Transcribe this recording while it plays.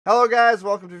Hello guys,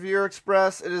 welcome to Viewer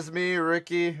Express. It is me,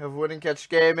 Ricky of Win and Catch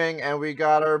Gaming, and we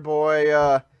got our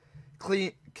boy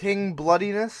King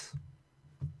Bloodiness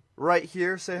right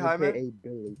here. Say hi, man. AKA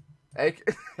Billy.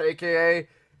 AKA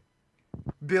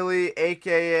Billy,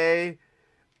 AKA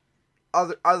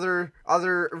other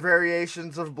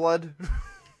variations of blood.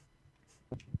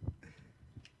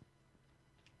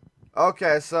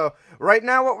 Okay, so right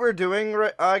now what we're doing,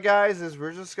 guys, is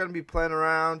we're just gonna be playing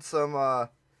around some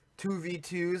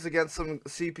 2v2s against some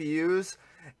CPUs,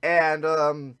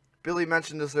 and Billy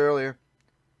mentioned this earlier.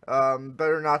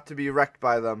 Better not to be wrecked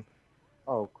by them.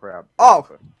 Oh crap. Oh,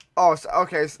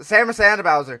 okay, Samus and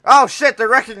Bowser. Oh shit, they're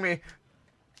wrecking me.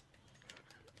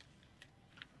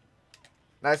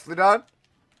 Nicely done.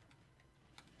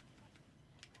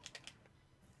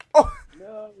 Oh,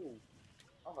 No.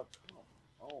 Oh, come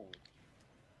on.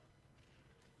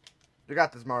 you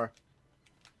got this, Mara.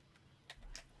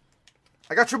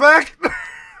 I got your back.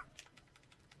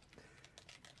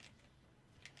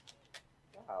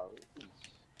 Wow.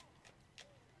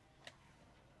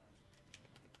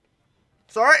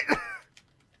 Sorry.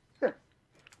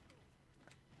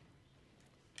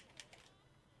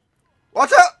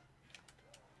 Watch out.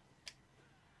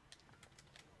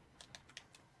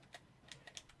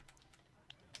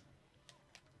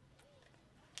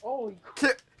 Oh,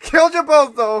 Killed you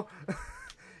both, though.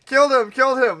 Killed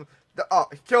him. Oh,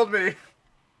 he killed me.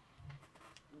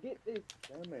 get this.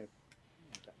 Damn it.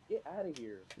 Get out of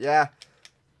here. Yeah.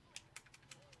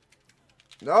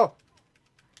 No.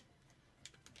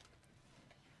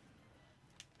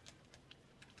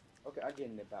 Okay, I get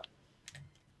in the back.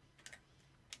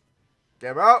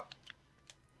 Get him out.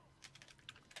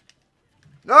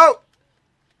 No.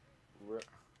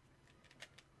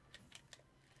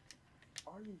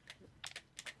 Are you?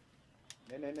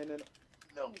 No.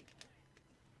 No.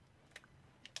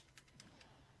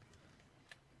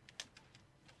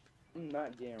 I'm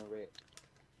not getting wrecked.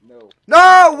 No.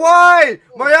 No, why?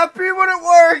 My FP wouldn't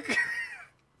work.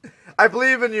 I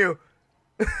believe in you.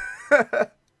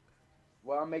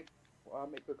 Will I make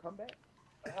a comeback?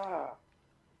 Ah.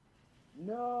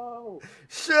 No.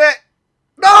 Shit.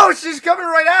 No, she's coming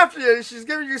right after you. She's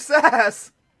giving you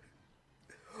sass.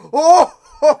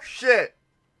 Oh shit.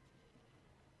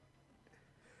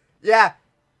 Yeah.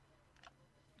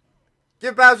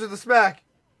 Give Bowser the smack.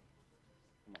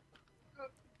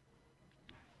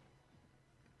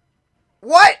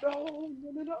 What? No.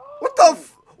 What the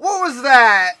what was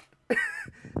that?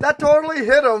 That totally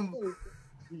hit him.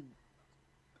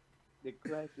 The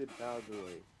classic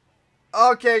Bowser.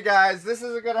 Okay, guys, this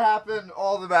isn't gonna happen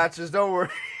all the matches. Don't worry.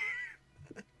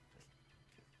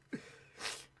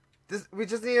 We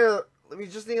just need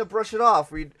to brush it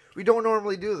off. We don't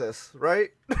normally do this, right?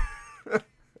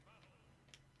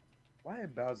 Why is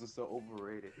Bowser so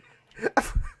overrated?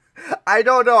 I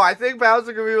don't know. I think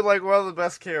Bowser could be like one of the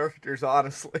best characters,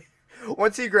 honestly.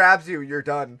 Once he grabs you, you're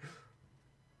done.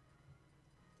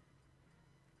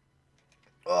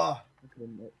 Ugh.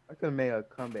 I could have made a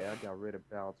comeback. I got rid of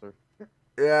Bowser.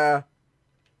 Yeah.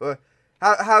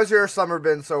 How's your summer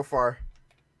been so far?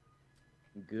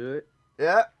 Good.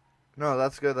 Yeah? No,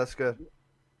 that's good, that's good.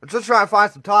 I'm just trying to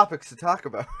find some topics to talk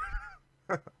about.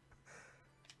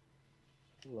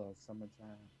 Love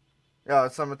summertime. Yeah,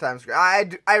 summertime's great. I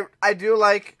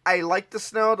like the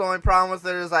snow. The only problem with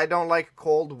it is I don't like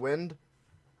cold wind.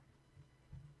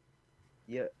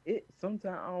 Yeah,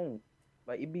 sometimes I don't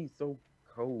like it be so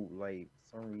cold, like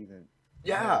for some reason. I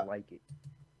Yeah. don't like it.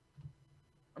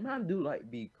 I mean, I do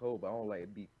like be cold, but I don't like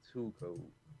it be too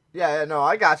cold. Yeah, no,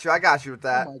 I got you with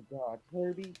that. Oh my god,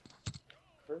 Kirby,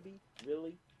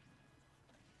 really?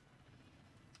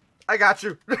 I got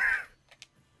you.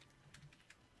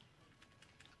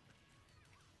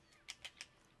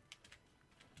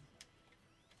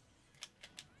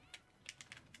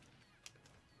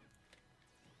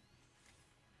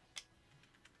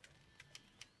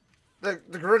 The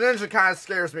Greninja kind of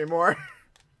scares me more.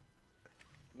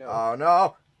 No. Oh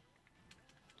no.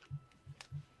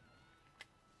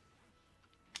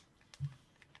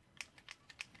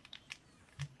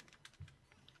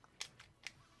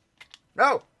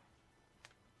 No.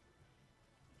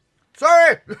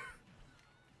 Sorry.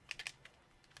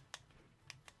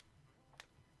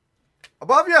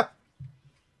 Above you.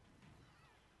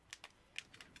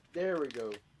 There we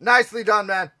go. Nicely done,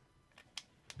 man.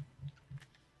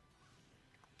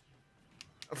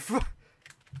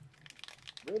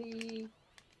 Ready?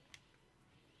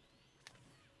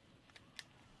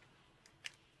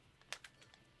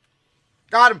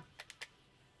 Got him.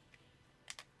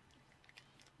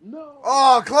 No.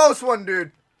 Oh, close one,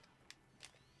 dude.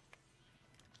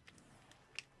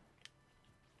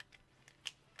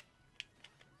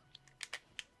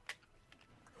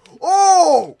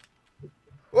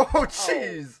 Oh,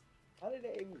 jeez. How did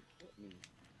that even hit me?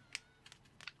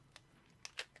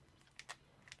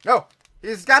 No,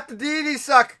 he's got the DD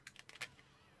suck.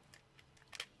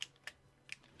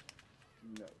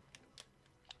 No.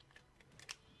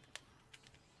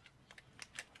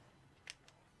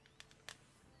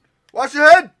 Watch your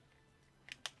head.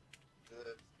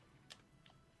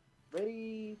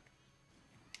 Ready?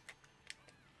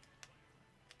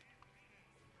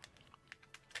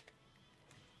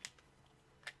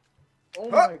 Oh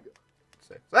my god.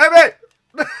 Save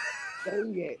me.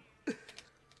 Dang it.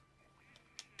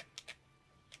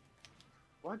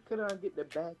 Why couldn't I get the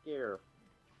back air?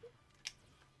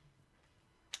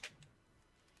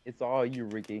 It's all you,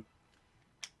 Ricky.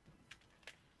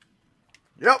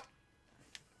 Yep.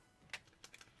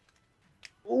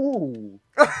 Ooh.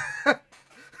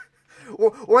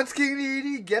 Once King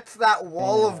Dedede gets that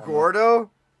wall of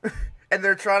Gordo, and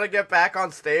they're trying to get back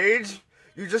on stage,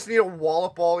 you just need to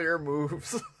wallop all your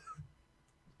moves.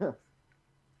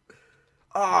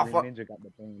 Ah, Green Ninja got the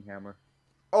bang hammer.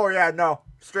 Oh yeah, no,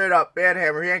 straight up,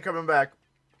 Banhammer. He ain't coming back.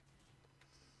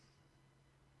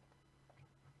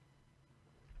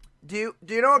 Do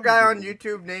you know a guy on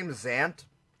YouTube named Zant?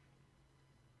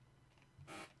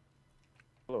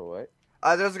 Hello, what?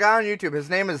 There's a guy on YouTube. His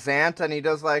name is Zant, and he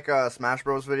does like Smash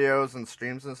Bros videos and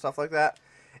streams and stuff like that.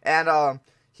 And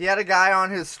he had a guy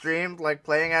on his stream like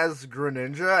playing as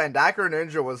Greninja, and that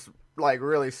Greninja was like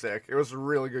really sick. It was a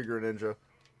really good Greninja.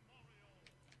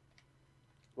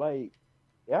 Like,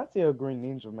 yeah, I tell Green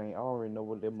Ninja, man, I already know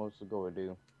what they're supposed to go and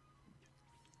do.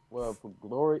 Well, for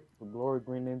glory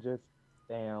Green Ninjas,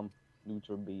 damn,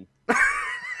 neutral B.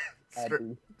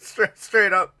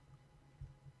 Straight up.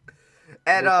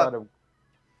 And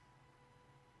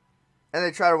and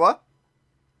they try to what?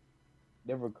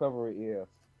 Their recovery is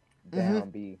down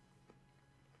B.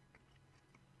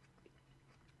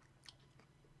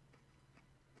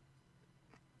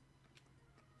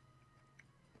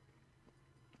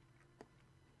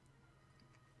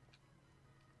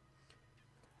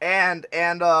 And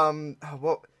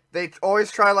well, they always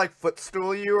try like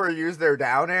footstool you or use their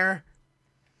down air.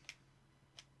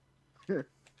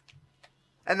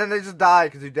 And then they just die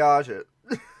because you dodge it.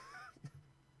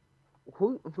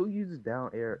 Who uses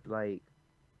down air like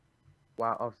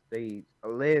while off stage?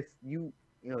 Unless you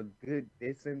know good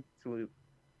distance to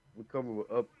recover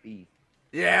with up B.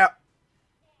 Yeah.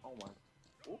 Oh my!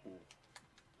 Ooh,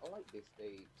 I like this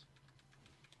stage.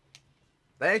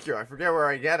 Thank you. I forget where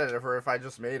I get it or if I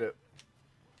just made it.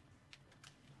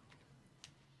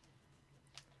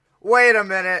 Wait a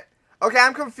minute. Okay,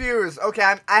 I'm confused. Okay,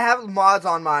 I have mods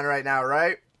on mine right now,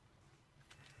 right?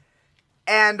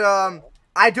 And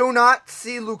I do not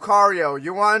see Lucario.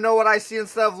 You want to know what I see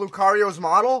instead of Lucario's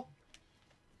model?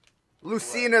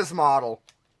 Lucina's model.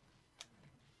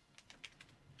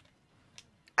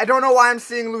 I don't know why I'm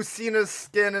seeing Lucina's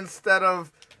skin instead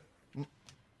of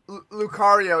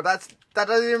Lucario. That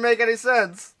doesn't even make any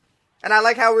sense. And I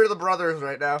like how we're the brothers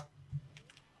right now.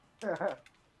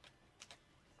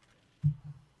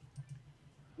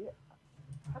 Yeah,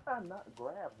 how did I not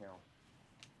grab him?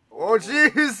 Oh,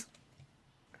 jeez.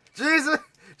 Jesus.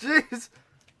 Jeez.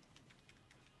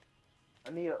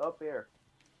 I need an up air.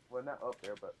 Well, not up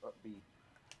air, but up B.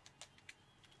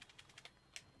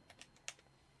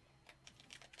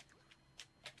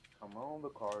 Come on,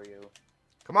 Lucario.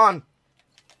 Come on.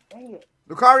 Dang it.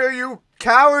 Lucario, you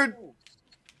coward.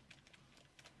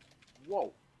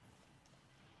 Whoa.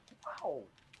 Wow.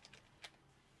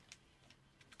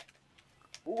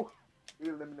 Ooh, he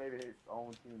eliminated his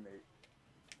own teammate.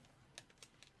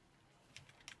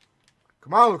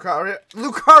 Come on, Lucario.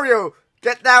 Lucario,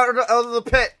 get down out of the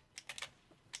pit.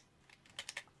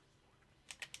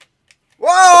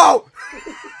 Whoa!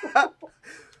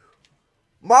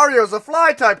 Mario's a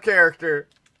fly type character.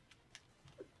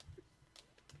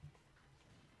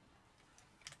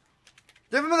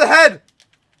 Give him the head.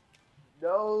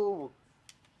 No.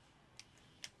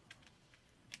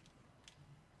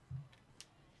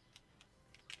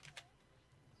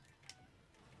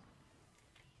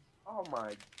 Oh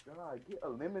my god, get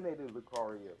eliminated,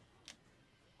 Lucario.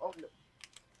 Oh no.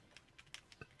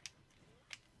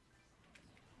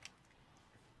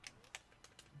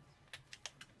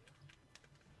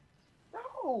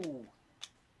 No!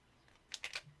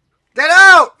 Get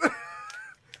out!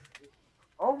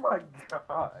 Oh my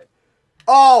god.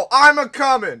 Oh, I'm a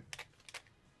coming.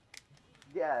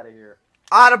 Get out of here.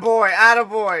 Attaboy,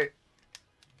 attaboy.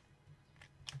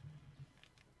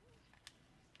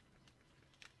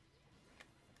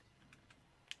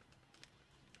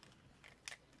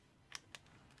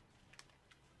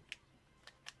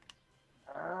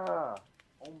 Ah.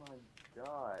 Oh my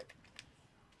god.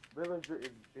 villager is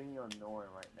being annoying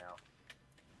right now.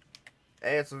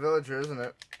 Hey, it's a villager, isn't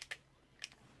it?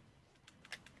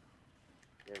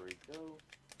 There we go.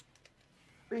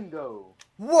 Bingo!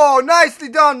 Whoa, nicely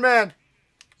done, man!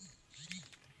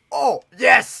 Oh,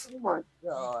 yes! Oh my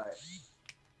god.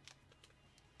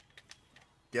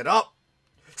 Get up!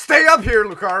 Stay up here,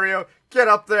 Lucario! Get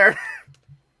up there!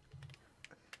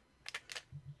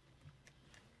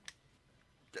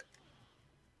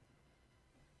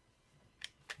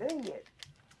 Dang it!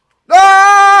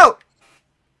 No!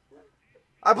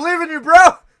 I believe in you,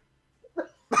 bro!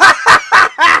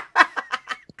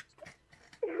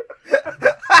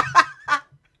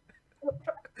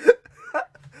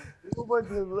 What was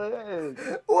the ledge?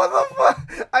 What the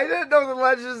fuck? I didn't know the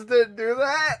legends didn't do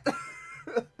that.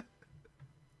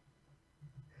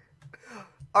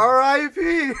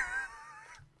 R.I.P.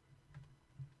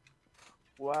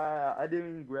 Wow, I didn't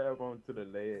even grab onto the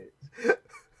ledge.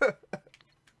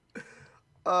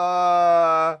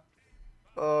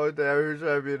 Oh damn, who should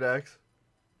I be next?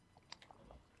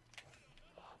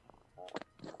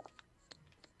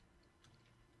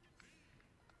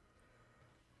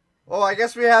 Well, I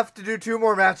guess we have to do 2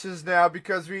 more matches now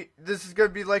because this is gonna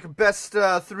be like a best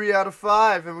 3 out of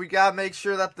 5, and we gotta make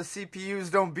sure that the CPUs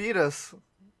don't beat us.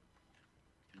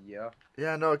 Yeah.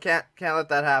 Yeah, no, can't let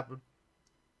that happen.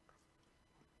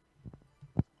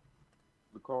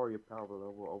 Lucario power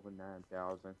level over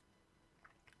 9,000.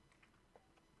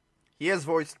 He is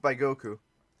voiced by Goku.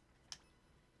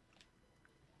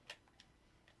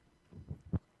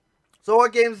 So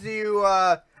what games do you,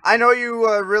 I know you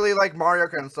really like Mario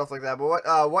Kart and stuff like that, but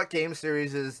what game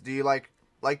series do you like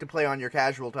to play on your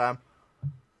casual time?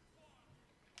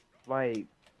 Like,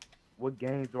 what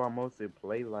games do I mostly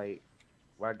play, like,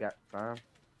 where I got time?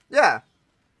 Yeah.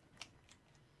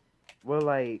 Well,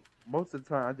 like, most of the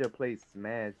time I just play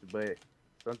Smash, but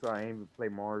sometimes I even play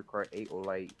Mario Kart 8 or,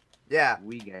 like, Yeah.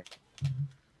 Wii game.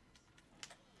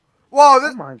 Whoa,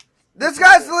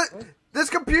 this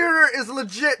computer is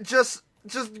legit just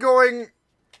going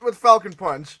with Falcon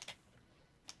Punch.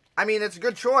 I mean, it's a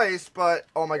good choice, but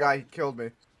oh my god, he killed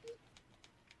me.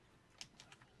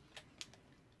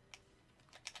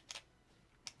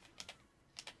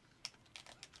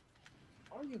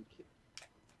 Are you kidding?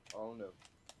 Oh no.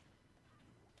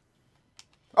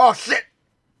 Oh shit!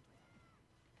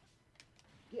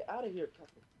 Get out of here,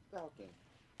 Captain Falcon.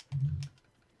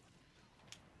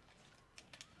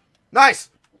 Nice!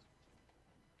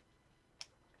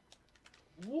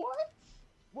 What?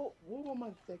 What was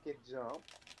my second jump?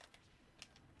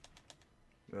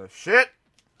 Shit!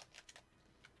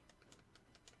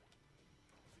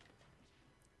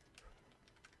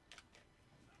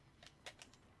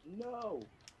 No.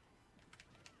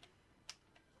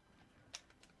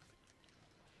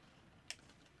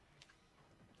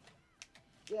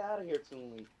 Get out of here,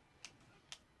 Toonly.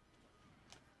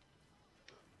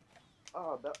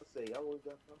 Oh, about to say, I always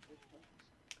got something.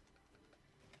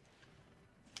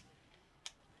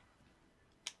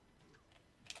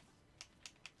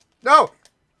 No!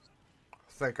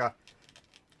 Thank God.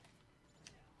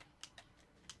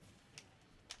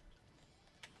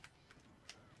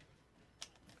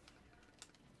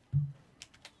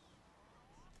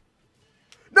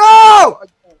 No!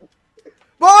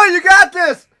 Boy, you got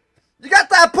this! You got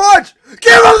that punch!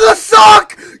 Give him the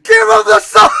suck! Give him the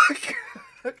suck!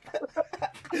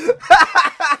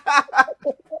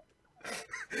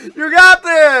 You got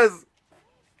this!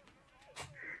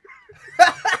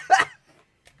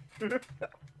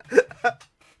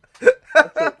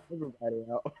 Everybody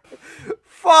out.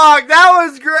 Fuck, that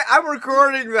was great. I'm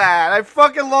recording that. I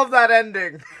fucking love that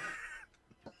ending.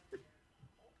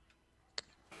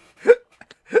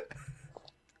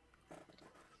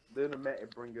 Then the mat and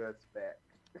bring us back.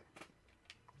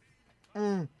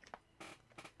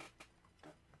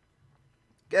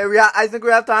 Okay, I think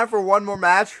we have time for one more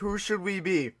match. Who should we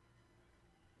be?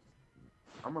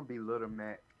 I'm gonna be Little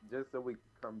Mac just so we can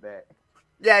come back.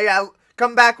 Yeah,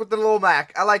 come back with the little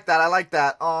Mac. I like that.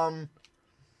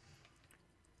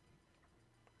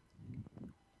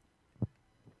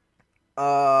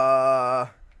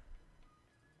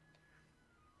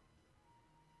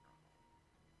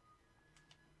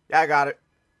 Yeah, I got it.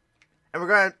 And we're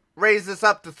gonna raise this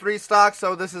up to 3 stocks,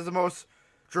 so this is the most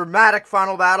dramatic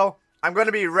final battle. I'm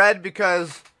gonna be red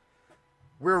because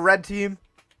we're red team.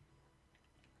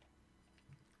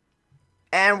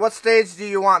 And what stage do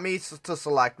you want me to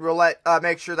select? We'll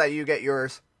make sure that you get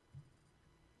yours.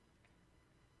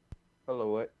 Hello,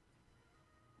 what?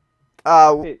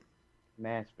 Smashville.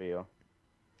 Nashville.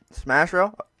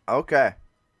 Smashville? Okay.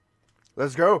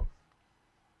 Let's go.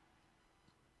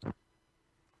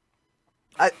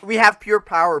 We have pure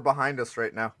power behind us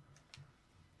right now.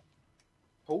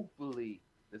 Hopefully,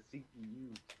 the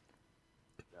CPU.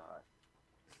 God.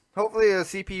 Hopefully the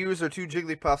CPUs are 2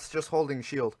 Jigglypuffs just holding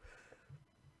shield.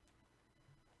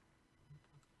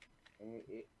 And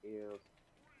it is.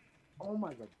 Oh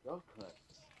my God, duck hunt.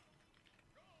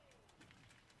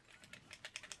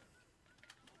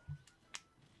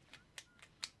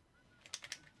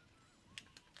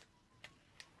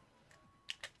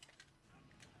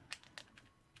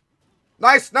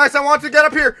 Nice, nice, I want to get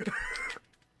up here!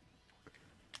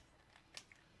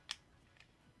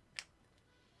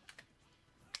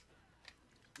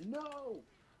 No!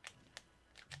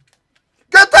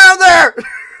 Get down there!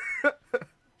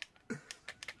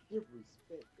 Give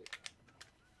respect it.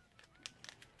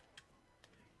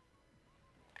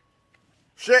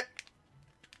 Shit!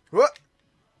 What?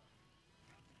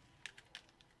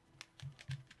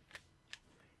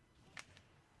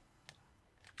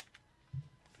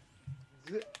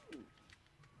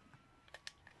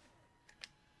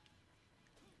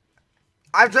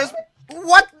 I've just...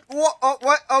 What? What? Oh,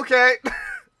 what? Okay.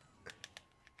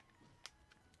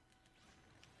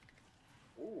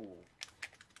 Ooh.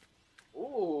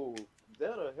 Ooh.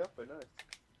 That'll help us.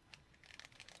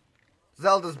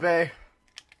 Zelda's Bay.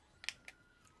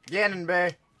 Ganon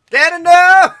Bay. Ganon,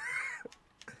 no!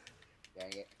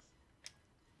 Dang it.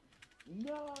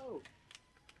 No!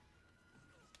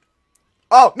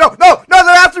 Oh, no, no, no,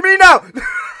 they're after me now!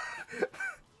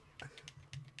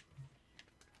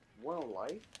 One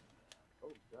life?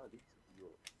 Oh God, these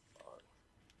are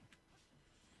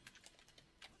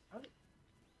How did...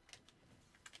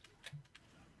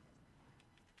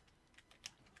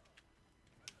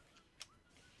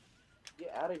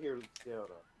 Get out of here,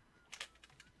 Zelda.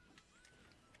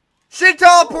 She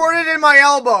teleported in my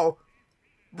elbow!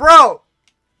 Bro!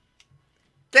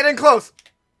 Get in close!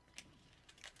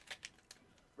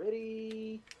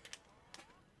 Ready?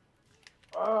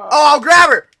 Oh, I'll grab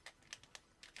her!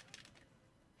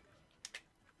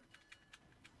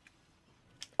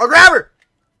 I'll grab her!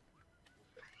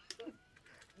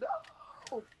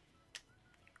 No!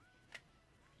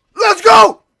 Let's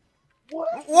go! What?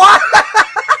 What?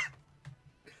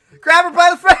 Grab her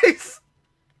by the face!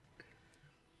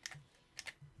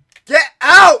 Get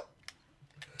out!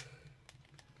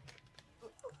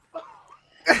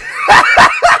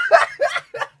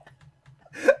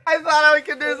 I thought I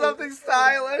could do something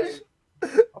stylish.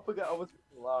 I forgot I was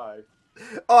live.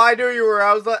 Oh, I knew you were.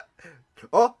 I was like,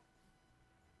 oh.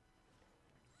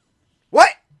 What?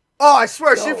 Oh, I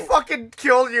swear, No. she fucking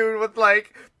killed you with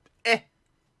like,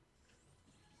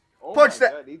 Oh Punch my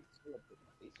that. God,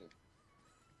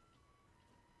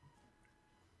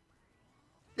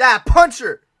 Yeah, punch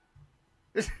her.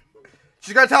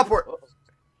 She's gonna teleport.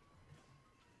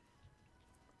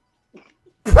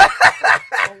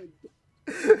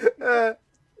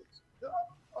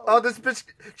 Oh, this bitch,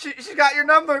 she got your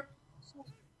number.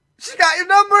 She got your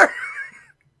number.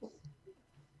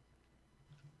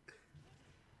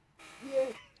 Yeah.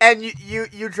 And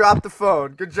you dropped the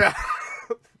phone. Good job.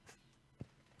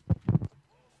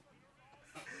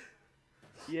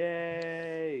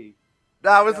 Yay!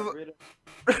 That was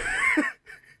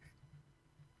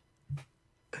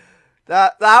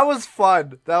that was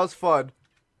fun. That was fun.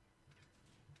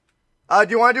 Do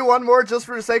you want to do one more just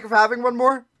for the sake of having one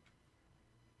more?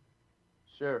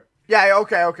 Sure. Yeah,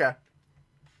 okay, okay.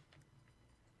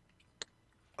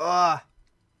 Who I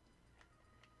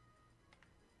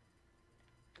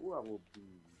will be.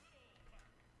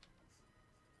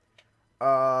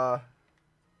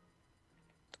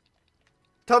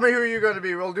 Tell me who you're going to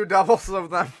be. We'll do doubles of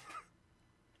them.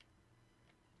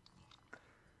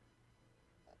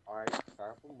 Alright,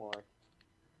 time for more.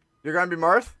 You're going to be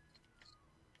Marth?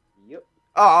 Yep.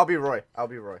 Oh, I'll be Roy. I'll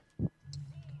be Roy.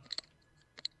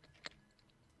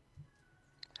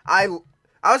 I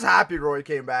was happy Roy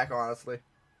came back, honestly.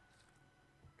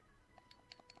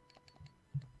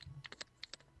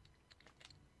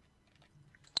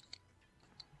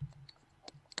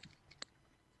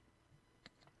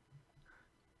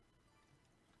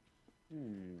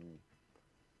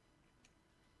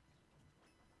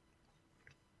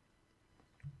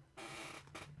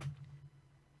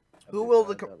 Who will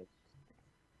the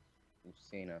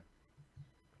Lucina.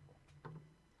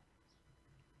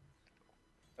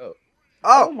 Oh.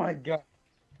 Oh! Oh my God.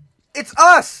 It's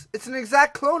us! It's an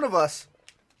exact clone of us.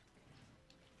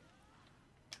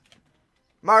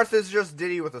 Martha's just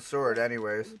Diddy with a sword,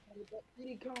 anyways.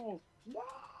 Diddy Kong.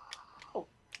 No!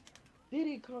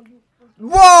 Diddy Kong, you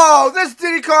freaking... Whoa! This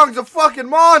Diddy Kong's a fucking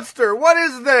monster! What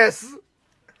is this?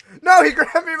 No, he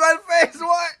grabbed me by the face!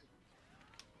 What?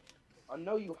 I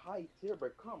know you hyped here,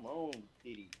 but come on,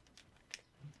 Diddy.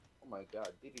 Oh my God,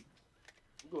 Diddy,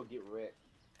 you gonna get wrecked.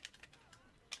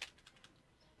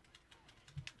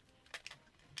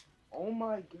 Oh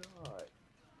my God.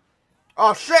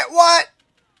 Oh shit! What?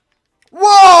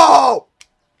 Whoa!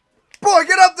 Boy,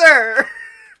 get up there!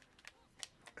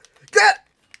 Get!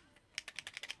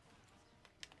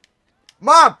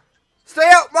 Mom! Stay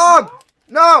out, Mom!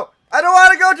 No! I don't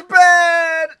want to go to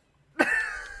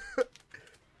bed!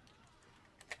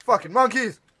 Fucking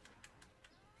monkeys!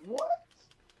 What?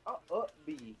 Up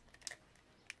B.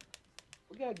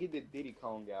 We gotta get the Diddy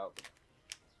Kong out.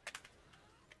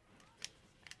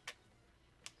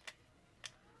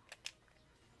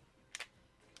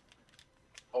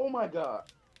 Oh my God.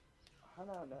 How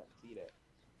did I not see that?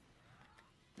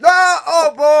 No!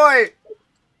 Oh boy!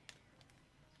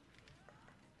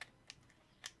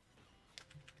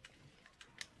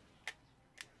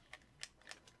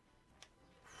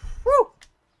 Woo!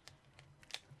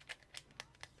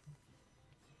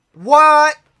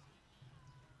 What?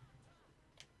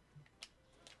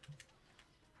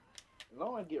 As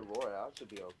long as I get Roy, I should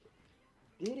be okay.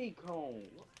 Diddy Kong,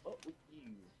 what's up with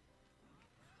you?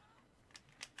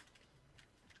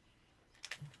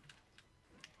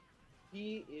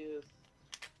 He is.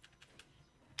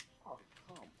 Oh,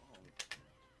 come on.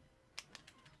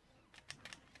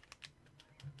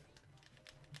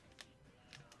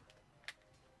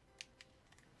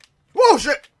 Whoa,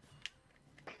 shit!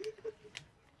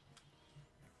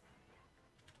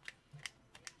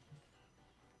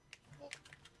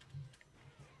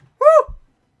 Woo!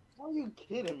 Are you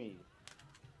kidding me?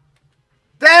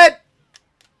 Dead!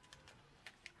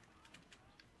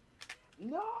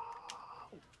 No!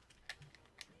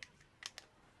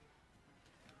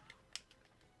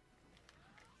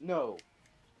 No.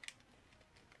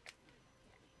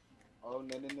 Oh,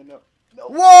 no. No!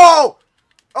 Whoa!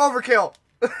 Overkill!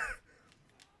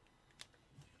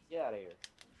 Get out of here.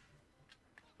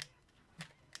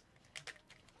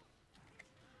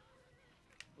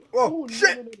 Whoa, Ooh,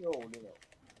 shit! No.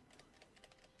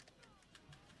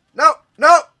 No,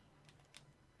 no!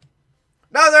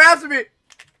 No, they're after me!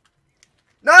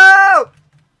 No!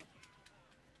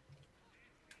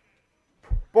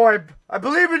 Boy, I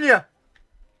believe in you!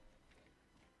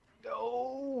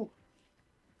 No!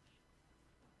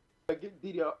 Get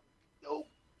Diddy up. No!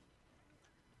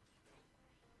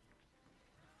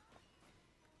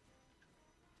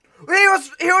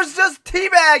 He was just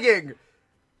teabagging!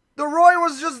 The Roy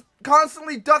was just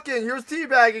constantly ducking. He was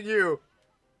teabagging you.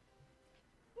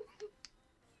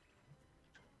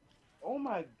 Oh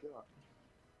my God.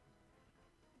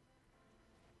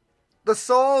 The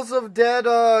souls of dead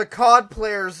COD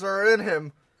players are in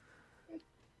him.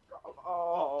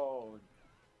 Oh.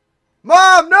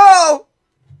 Mom, no!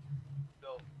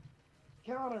 No.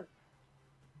 Counter.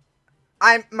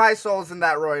 My soul's in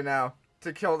that Roy now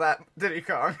to kill that Diddy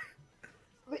Kong.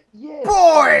 Yes.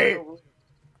 Boy!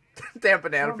 Damn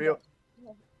banana peel.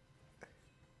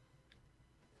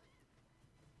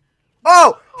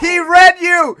 Oh! He read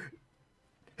you!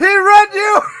 He read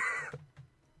you!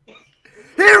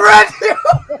 He read you!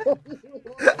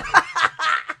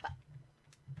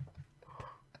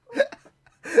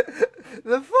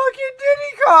 The fucking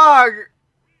Diddy Kong!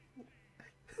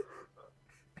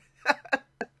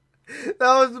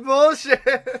 That was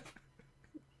bullshit.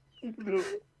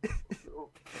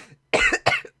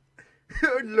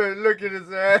 Look at his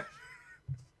head.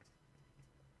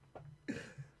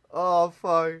 Oh,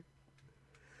 fuck.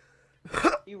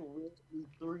 He ripped me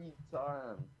 3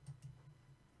 times.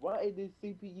 Why is this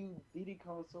CPU Diddy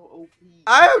Kong so OP?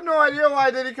 I have no idea why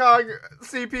Diddy Kong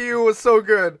CPU was so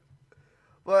good.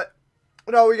 But,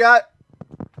 no, we gotta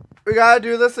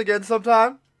do this again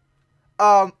sometime.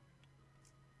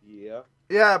 Yeah.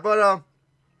 Yeah, but,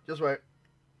 just wait.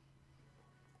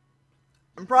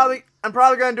 I'm probably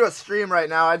gonna do a stream right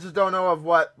now. I just don't know of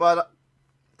what. But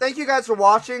thank you guys for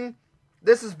watching.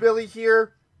 This is Billy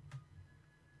here.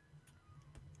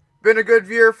 Been a good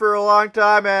viewer for a long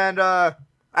time, and I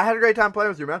had a great time playing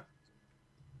with you, man.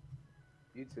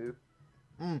 You too.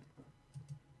 I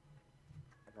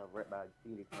got ripped by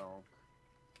Diddy Kong.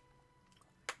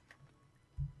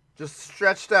 Just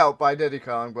stretched out by Diddy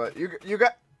Kong, but you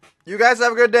guys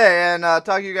have a good day, and talk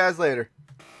to you guys later.